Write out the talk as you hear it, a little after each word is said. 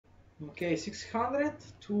Okay, 600,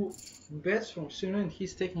 2 bets from Sunu, and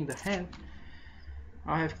he's taking the hand.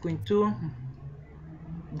 I have queen 2.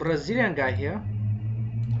 Brazilian guy here.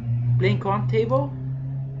 Playing on table.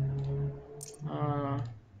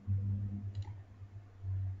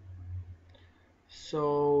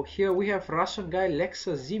 So here we have Russian guy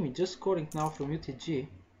Lexa Zimi just scoring now from UTG.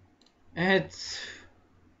 And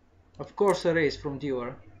of course a race from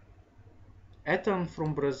Dior. Ethan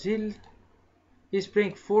from Brazil. He's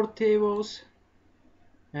playing 4 tables.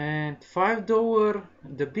 And $5,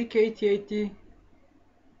 the big 8080.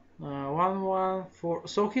 114.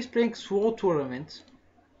 So he's playing small tournaments.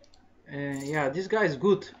 Yeah, this guy is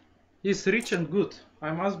good. He's rich and good.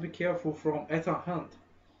 I must be careful from Ethan Hunt.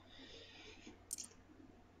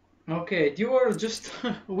 Okay, Dior just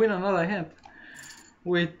win another hand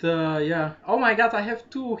with yeah. Oh my god, I have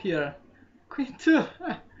 2 here. Queen 2.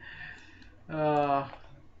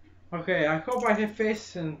 Okay, I hope I have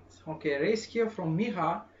face and okay, race here from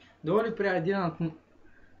Miha. The only player I didn't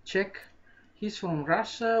check. He's from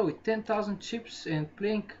Russia with 10,000 chips and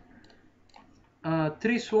playing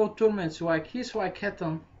 3 small tournaments like he's like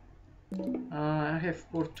Hatton. I have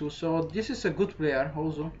 4-2, so this is a good player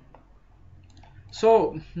also.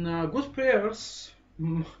 So good players,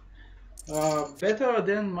 better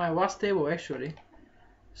than my last table actually.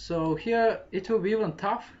 So here it will be even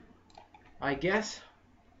tough, I guess.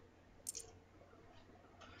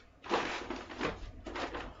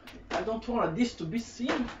 I don't want this to be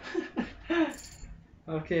seen.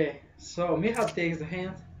 Okay, so Miha takes the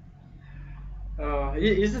hand.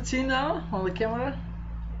 Is it seen now on the camera?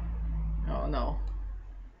 Oh no,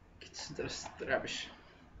 it's just rubbish.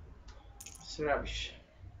 It's rubbish.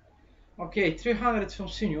 Okay, 300 from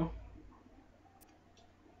Sinyu.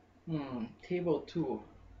 Table 2.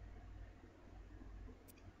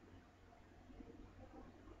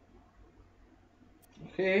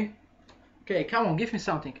 Okay. Okay, come on, give me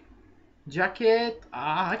something. Jacket.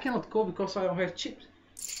 I cannot go because I don't have chips.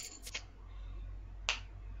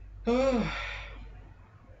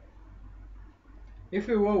 If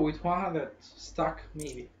we go with 100 stack,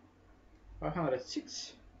 maybe.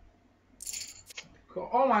 506.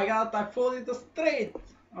 Oh my god, I folded it straight.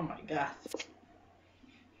 Oh my god.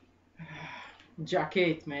 Jack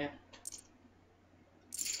 8, man.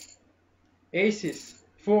 Aces.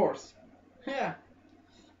 4s. Yeah.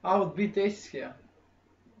 I would beat aces here.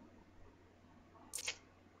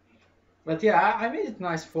 But yeah, I made it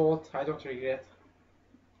nice fold. I don't regret.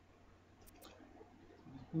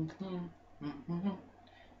 999,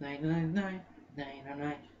 999,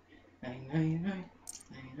 999,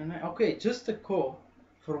 999. Okay, just a call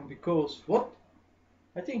from because what?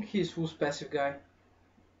 I think he's who's passive guy.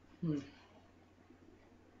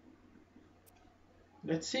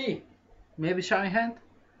 Let's see. Maybe shiny hand?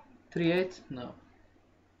 3-8? No.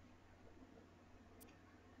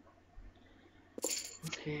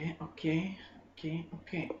 Okay, okay, okay,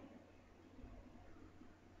 okay.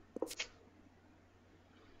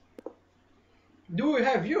 Do we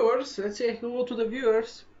have viewers? Let's say hello to the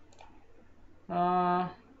viewers.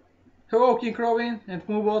 Hello King Robin and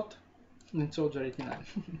Moobot and Soldier 89.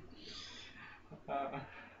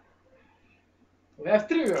 We have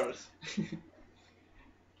 3 viewers.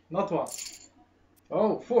 Not 1.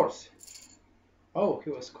 Oh, 4s. Oh, he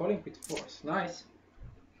was calling with 4s. Nice.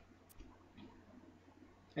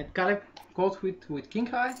 And Caleb called with King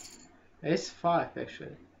High. Ace 5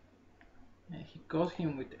 actually. And he got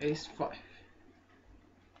him with Ace 5.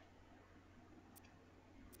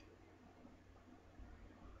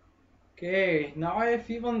 Okay, now I have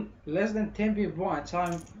even less than 10 big blinds.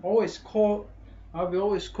 I'll be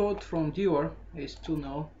always called from Dior. Ace 2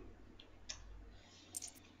 now.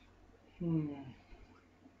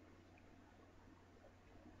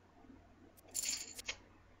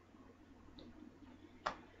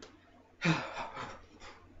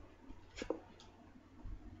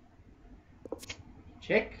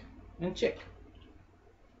 Check and check.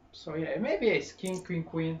 So yeah, maybe Ace King, Queen,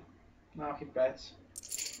 Queen. Now he bets.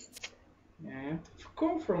 And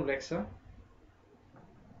call from Lexa.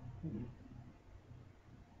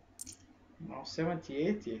 Now 70,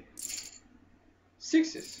 80.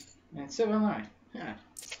 6s and 7-9. Yeah.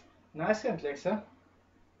 Nice hand, Lexa.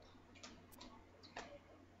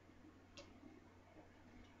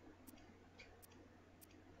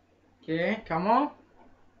 Okay, come on.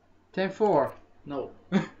 10-4. No.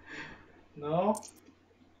 No.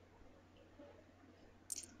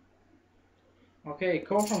 Okay,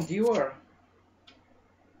 call from Dior.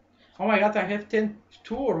 Oh my god, I have 10-2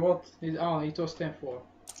 or what? Oh, it was 10-4.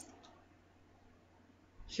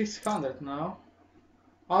 600 now.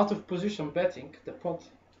 Out of position betting the pot.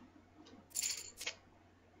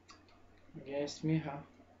 against Miha.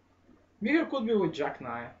 Miha could be with Jack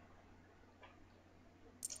 9.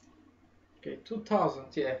 Okay, 2000,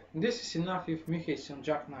 yeah. This is enough if Miha is on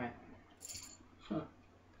Jack 9. Huh.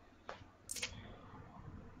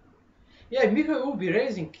 Yeah, Miha will be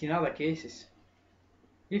raising in other cases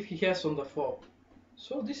if he has on the flop.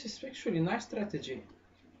 So this is actually a nice strategy.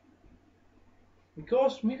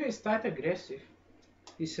 Because Miha is tight aggressive.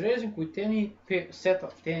 He's raising with any set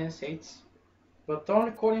of 10s, 8s, but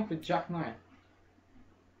only calling with Jack 9.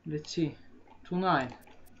 Let's see. 2-9.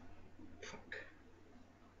 Fuck.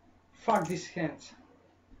 Fuck this hand.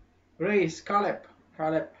 Raise, Caleb.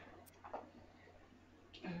 Caleb.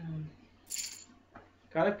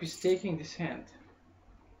 Caleb is taking this hand.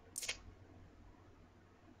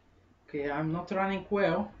 Okay, I'm not running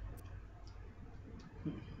well.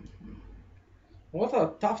 What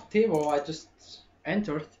a tough table I just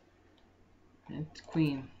entered. And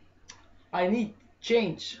queen. I need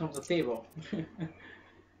change on the table.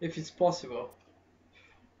 If it's possible.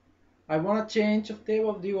 I want a change of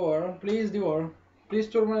table, Dior. Please, Dior. Please,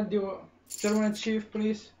 Tournament Dior. Tournament Chief,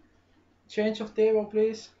 please. Change of table,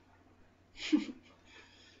 please.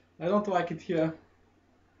 I don't like it here.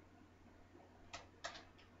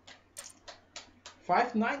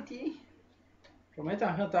 590 from Ethan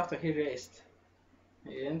Hunt after he raised.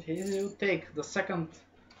 And he will take the second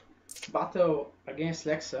battle against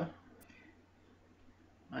Lexa.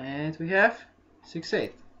 And we have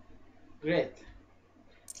 6-8. Great.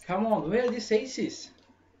 Come on, where are these aces?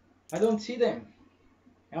 I don't see them.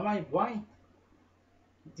 Am I blind?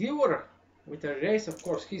 Dior with a raise, of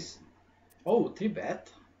course. He's. Oh, 3-bet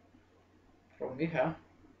from Miha.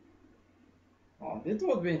 Oh, that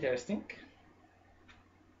would be interesting.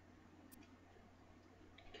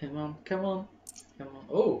 Come on, come on, come on.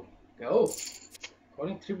 Oh, go.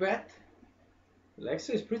 Calling 3-bet.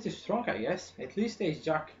 Lexa is pretty strong, I guess. At least ace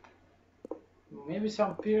jack. Maybe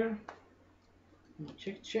some pair.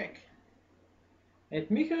 Check, check. At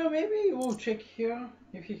Miha, maybe we'll check here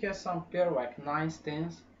if he has some pair like 9s,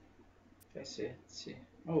 10s. Let's see, let's see.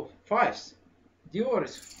 Oh, 5s. Dior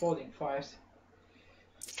is folding 5s.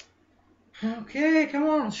 Okay, come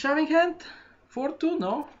on, shoving hand. 4-2,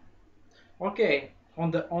 no? Okay,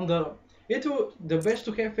 the best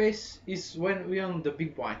to have ace is when we on the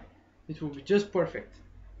big blind. It will be just perfect.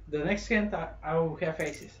 The next hand I will have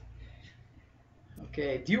aces.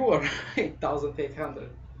 Okay, Dior 8,800.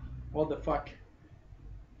 What the fuck?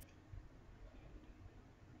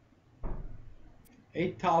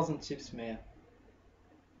 8,000 chips, man.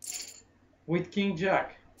 With King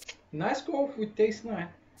Jack. Nice call with ace 9.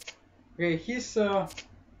 Okay, he's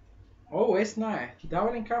oh, ace 9.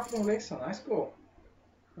 Doubling cup from Lexa. Nice call.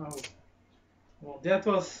 Oh, well, that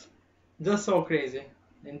was just so crazy.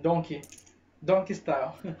 And donkey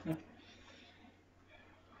style.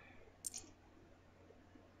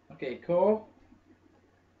 Okay, call.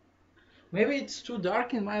 Maybe it's too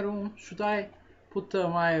dark in my room. Should I put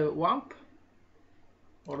my lamp?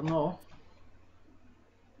 Or no?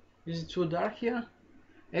 Is it too dark here?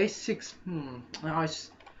 Ace 6.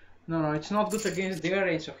 No, it's not good against their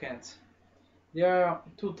range of hands. They are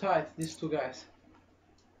too tight, these two guys.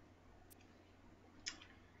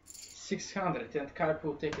 600 and Caleb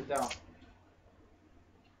will take it down.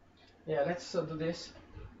 Yeah, let's do this.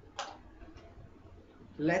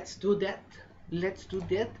 Let's do that. Let's do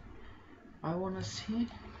that. I wanna see.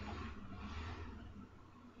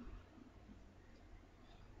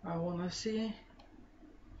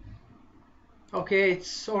 Okay,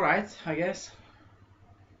 it's alright, I guess.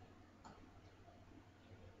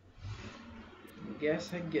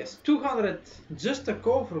 I guess. 200, just a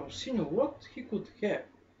call from Sinu. What he could have?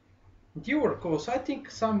 Dior calls. I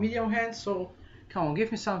think some medium hands, so come on,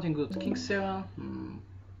 give me something good. King 7.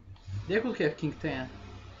 They could have King 10.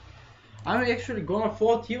 I'm actually gonna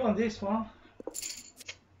fold even this one.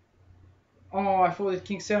 Oh, I folded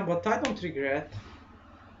King 7, but I don't regret.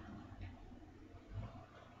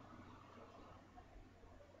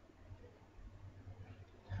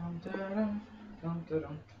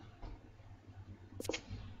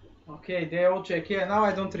 Okay, they all check. Yeah, now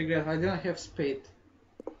I don't regret. I didn't have spade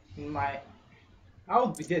in my. I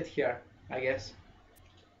would be dead here, I guess.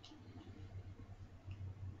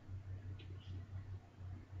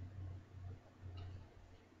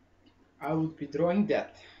 I would be drawing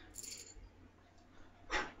that.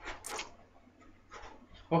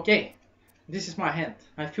 Okay, this is my hand.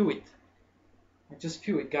 I feel it. I just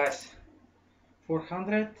feel it, guys.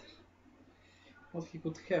 400. What he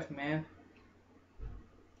could have, man.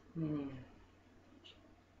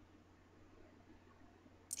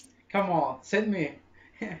 Come on, send me.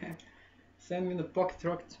 Send me the pocket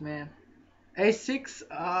rockets, man. A6,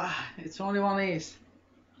 it's only one ace.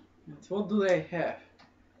 And what do they have?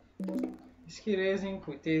 Is he raising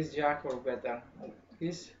with ace jack or better?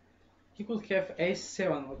 He could have ace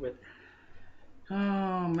 7 or better.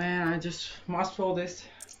 Oh man, I just must fold this.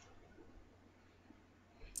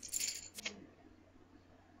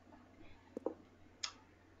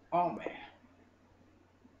 Oh man.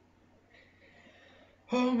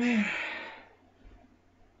 Oh man.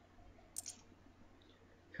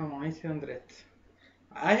 Come on, 800.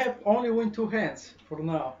 I have only win 2 hands for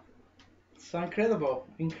now. It's incredible,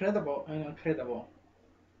 incredible, and incredible.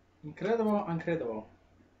 Incredible, incredible.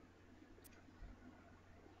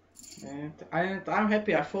 And I'm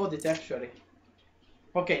happy I folded it actually.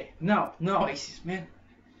 Okay, no aces, man.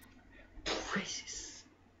 Aces.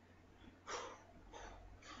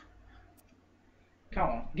 Come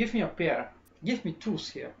on, give me a pair. Give me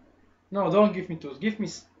 2s here. No, don't give me 2s. Give me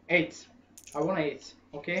 8s. I want 8s,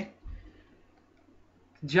 okay?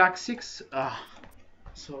 Jack 6.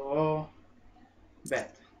 So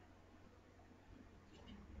bad.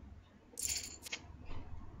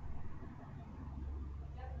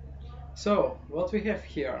 So what we have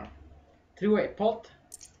here? 3-way pot.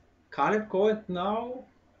 Caleb Cohen now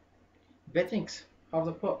bettings of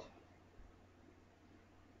the pot.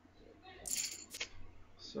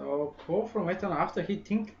 So call from Ethan after he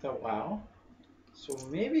think a while. So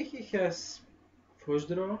maybe he has flush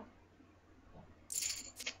draw.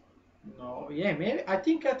 No, yeah, maybe I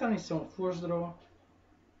think Ethan is on flush draw.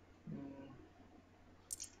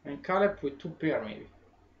 And Caleb with 2 pair maybe.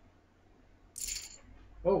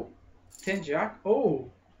 Oh, 10 jack. Oh,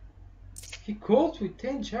 he called with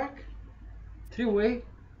 10 jack. 3-way.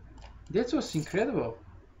 That was incredible.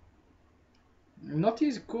 Not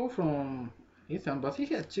easy call from Ethan, but he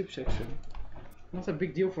had chips actually. Not a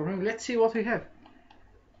big deal for him. Let's see what we have.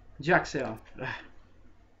 Jack 7.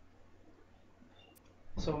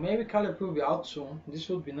 So maybe Caleb will be out soon. This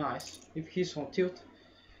would be nice if he's on tilt.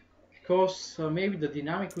 Because maybe the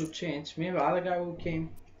dynamic will change. Maybe the other guy will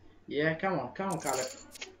came. Yeah, come on Caleb.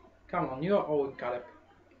 Come on, you're Owen Caleb.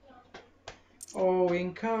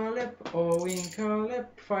 Owen Caleb.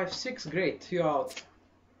 5-6, great, you're out.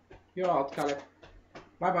 You're out, Caleb.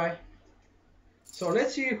 Bye bye. So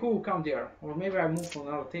let's see who will come there. Or maybe I move to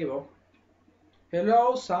another table.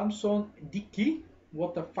 Hello, Samson Dicky.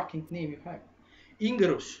 What a fucking name you have.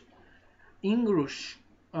 Ingrush.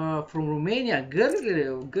 From Romania.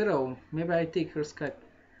 Girl. Maybe I take her Skype.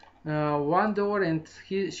 $1 and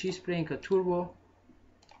she's playing a turbo.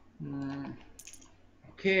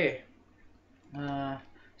 Okay.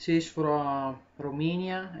 She's from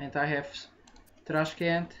Romania and I have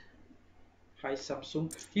Trashkent. Hi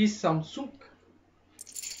Samsung. He's Samsung.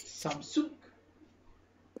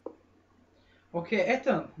 Okay,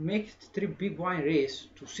 Ethan make 3 big blind raise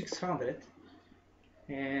to 600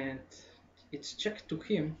 and it's check to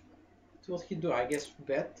him. What he do? I guess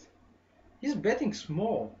bet. He's betting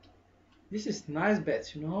small. This is nice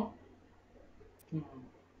bets, you know.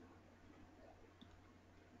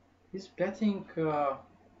 He's betting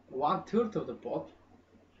 1/3 of the pot,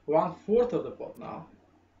 1/4 of the pot now,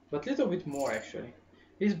 but little bit more actually.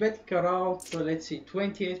 He's betting around let's see,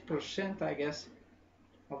 28% I guess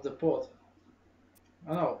of the pot.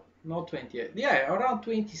 Oh, no, not 28. Yeah, around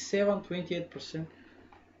 27-28%.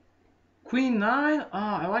 Queen 9.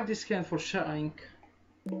 I like this hand for shoving.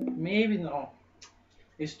 Maybe no.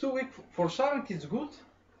 It's too weak for shoving. It's good,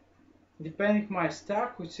 depending my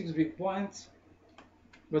stack with 6 big blinds.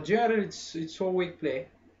 But generally, it's so weak play.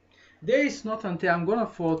 There is not until I'm gonna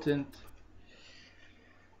fold and.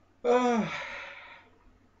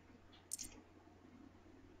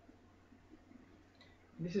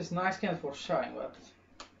 This is nice hand for shoving, but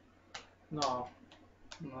no,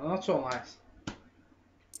 not so nice.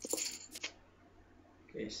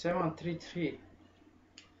 Okay, 7-3-3.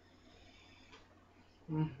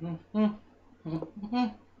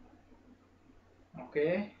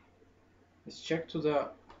 Okay, let's check to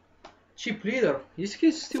the chip leader. Is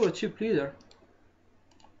he still a chip leader?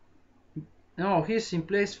 No, he's in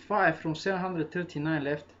place 5 from 739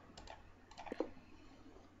 left.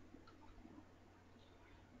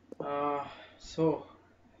 So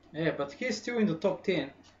yeah, but he's still in the top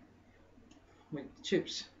 10 with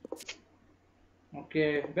chips.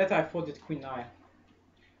 Okay, bet I folded Queen 9.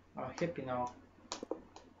 I'm happy now.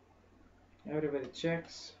 Everybody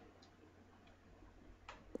checks.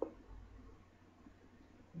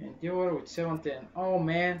 And you're with 7-10. Oh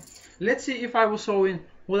man. Let's see if I was all in.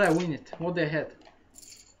 Would I win it? What the heck?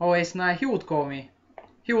 Oh, ace-9. He would call me.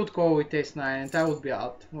 He would call with ace-9 and I would be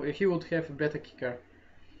out. He would have a better kicker.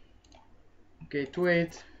 Okay,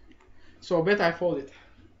 2-8. So bet I fold it.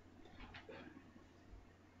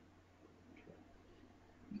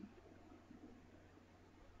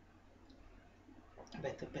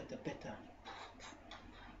 Better, better, better.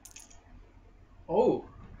 Oh,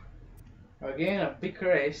 again a big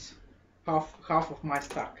race. Half of my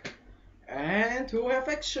stack. And we have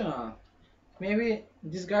action. Maybe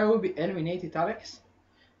this guy will be eliminated, Alex.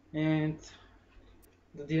 And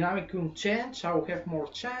the dynamic will change. I will have more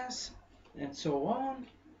chance. And so on.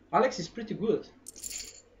 Alex is pretty good.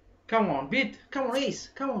 Come on, beat. Come on, ace.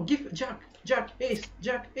 Come on, give jack. Jack, ace.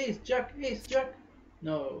 Jack, ace. Jack, ace. Jack.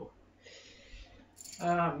 No.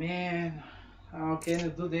 Ah, man. How can you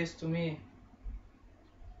do this to me?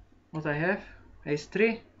 What I have? Ace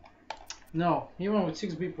 3? No, even with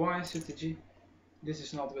 6 big blinds UTG, this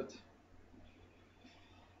is not good.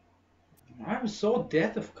 I'm so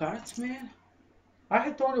dead of cards, man. I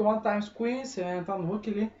had only 1 times queens, and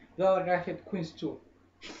unluckily the other guy had queens too.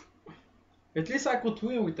 At least I could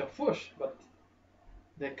win with a push, but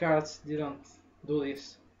the cards didn't do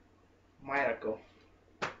this miracle.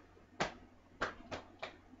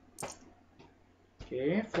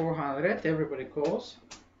 Okay, 400, everybody calls.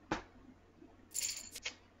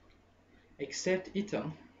 Except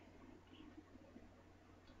Ethan.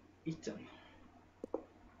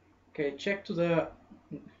 Okay, check to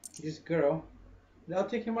this girl. Without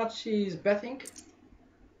thinking much, she is betting.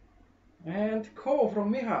 And call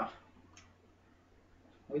from Miha.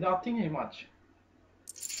 Without thinking much.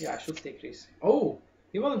 Yeah, I should take risk. Oh,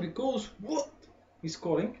 even because what? He's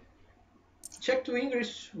calling. Check to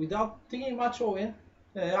English without thinking much. Oh, yeah.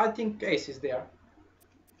 I think ace is there.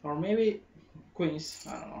 Or maybe queens.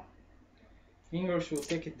 I don't know. English will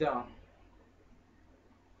take it down.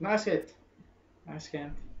 Nice hit. Nice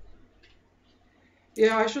hand.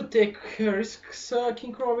 Yeah, I should take risks,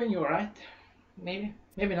 King Robin, you're right. Maybe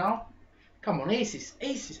now. Come on, aces,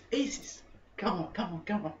 aces, aces. Come on, come on,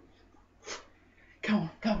 come on. Come on,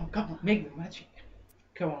 come on, come on, make the magic.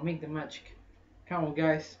 Come on, make the magic. Come on,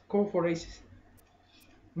 guys, call for aces.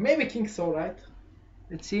 Maybe King's alright.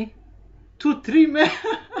 Let's see. 2-3, man.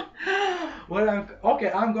 Well,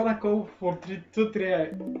 I'm gonna call for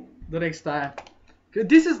 2-3 the next time.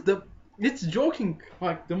 This is it's joking,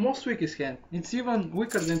 like the most weakest hand. It's even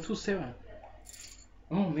weaker than 2-7.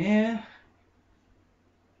 Oh man.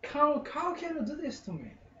 How can you do this to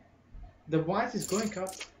me? The blind is going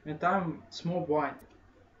up and I'm small blind.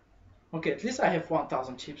 Okay, at least I have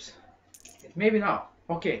 1000 chips. Maybe now.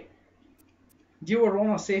 Okay. Dior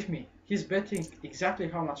wanna save me. He's betting exactly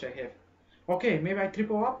how much I have. Okay, maybe I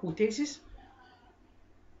triple up with aces.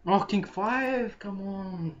 Oh, King 5, come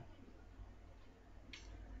on.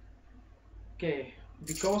 Okay,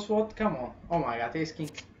 because what? Come on. Oh my god, ace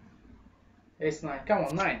king. Ace 9. Come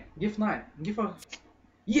on, 9. Give 9. Give a...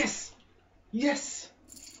 Yes! Yes!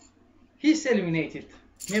 He's eliminated.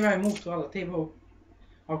 Maybe I move to other table.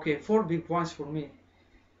 Okay, 4 big points for me.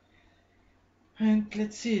 And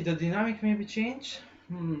let's see, the dynamic maybe change.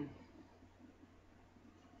 And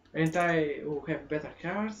I will have better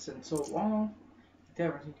cards and so on. And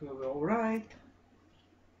everything will be alright.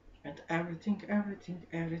 And everything.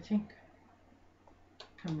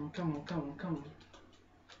 Come on, come on, come on, come on.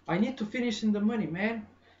 I need to finish in the money, man.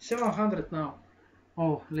 700 now.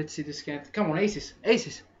 Oh, let's see this hand. Come on, aces,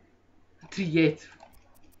 aces. 3-8.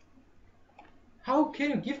 How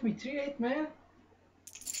can you give me 3-8, man?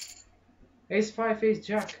 Ace 5, ace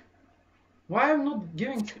jack. Why I'm not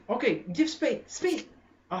giving... Okay, give spade, spade.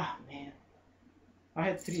 Ah, man. I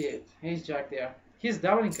had 3-8, ace jack there. He's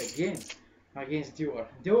doubling again against Dior.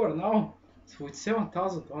 Dior now with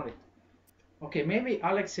 7,000 only. Okay, maybe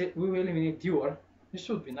Alex will eliminate Dior. This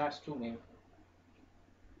would be nice too, maybe.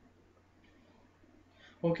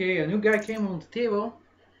 Okay, a new guy came on the table,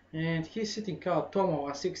 and he's sitting out Tomo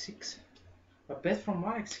at 6-6. A bet from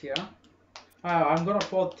Alex here. I'm gonna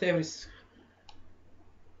put every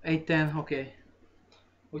 8-10. Okay.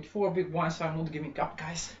 With 4 big ones, I'm not giving up,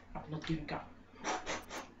 guys. I'm not giving up.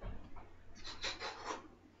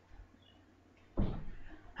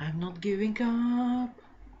 I'm not giving up.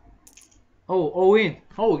 Oh, all in.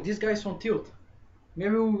 Oh, this guy's on tilt.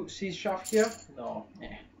 Maybe we'll see shove here? No.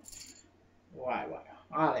 Eh. Why?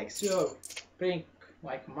 Alex, you're playing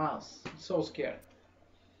like a mouse. I'm so scared.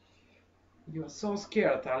 You're so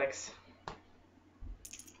scared, Alex.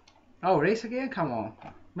 Oh, race again? Come on.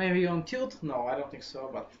 Maybe on tilt? No, I don't think so,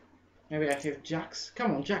 but maybe I have jacks.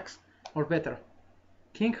 Come on, jacks. Or better.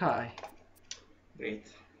 King high.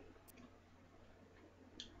 Great.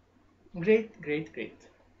 Great.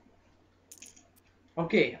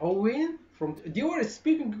 Okay, all in from Dior is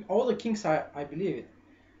speaking all the kings, I believe it.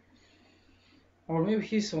 Or maybe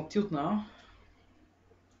he's on tilt now.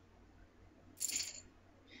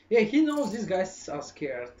 Yeah, he knows these guys are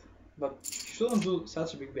scared, but he shouldn't do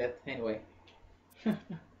such a big bet anyway.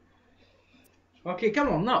 Okay, come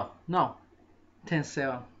on, no, no.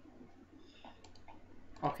 10-7.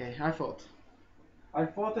 Okay, I thought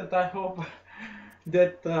and I hope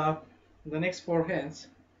that the next 4 hands,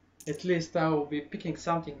 at least I will be picking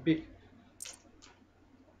something big.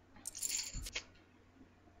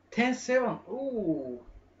 10-7. Ooh,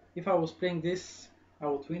 if I was playing this, I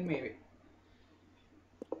would win maybe.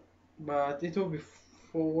 But it will be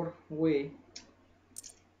 4-way.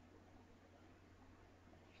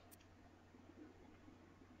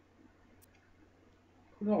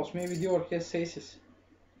 Who knows? Maybe Dior has aces.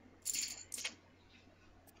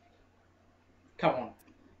 Come on,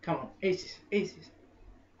 come on, aces, aces.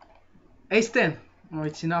 Ace 10. No,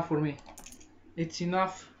 it's enough for me. It's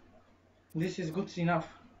enough. This is good enough.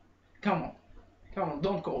 Come on, come on,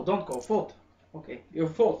 don't go, fold. Okay, you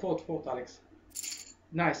fold, Alex.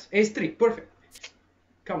 Nice, ace 3, perfect.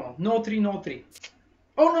 Come on, no 3, no 3.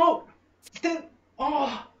 Oh no, 10.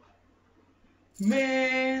 Oh,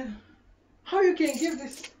 man. How you can give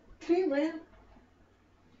this 3, man?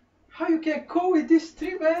 How you can go with this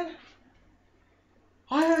 3, man?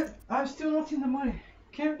 I'm still not in the money.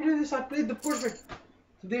 Can't believe this. I played the perfect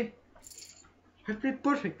today. I played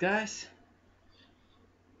perfect, guys.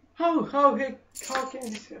 How can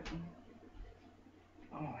this happen?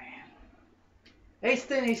 Oh man. Ace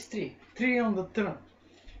 10, ace 3. 3 on the turn.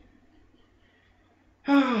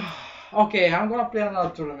 Okay, I'm gonna play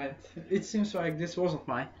another tournament. It seems like this wasn't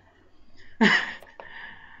mine.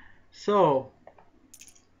 So,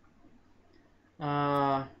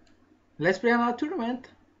 let's play another tournament.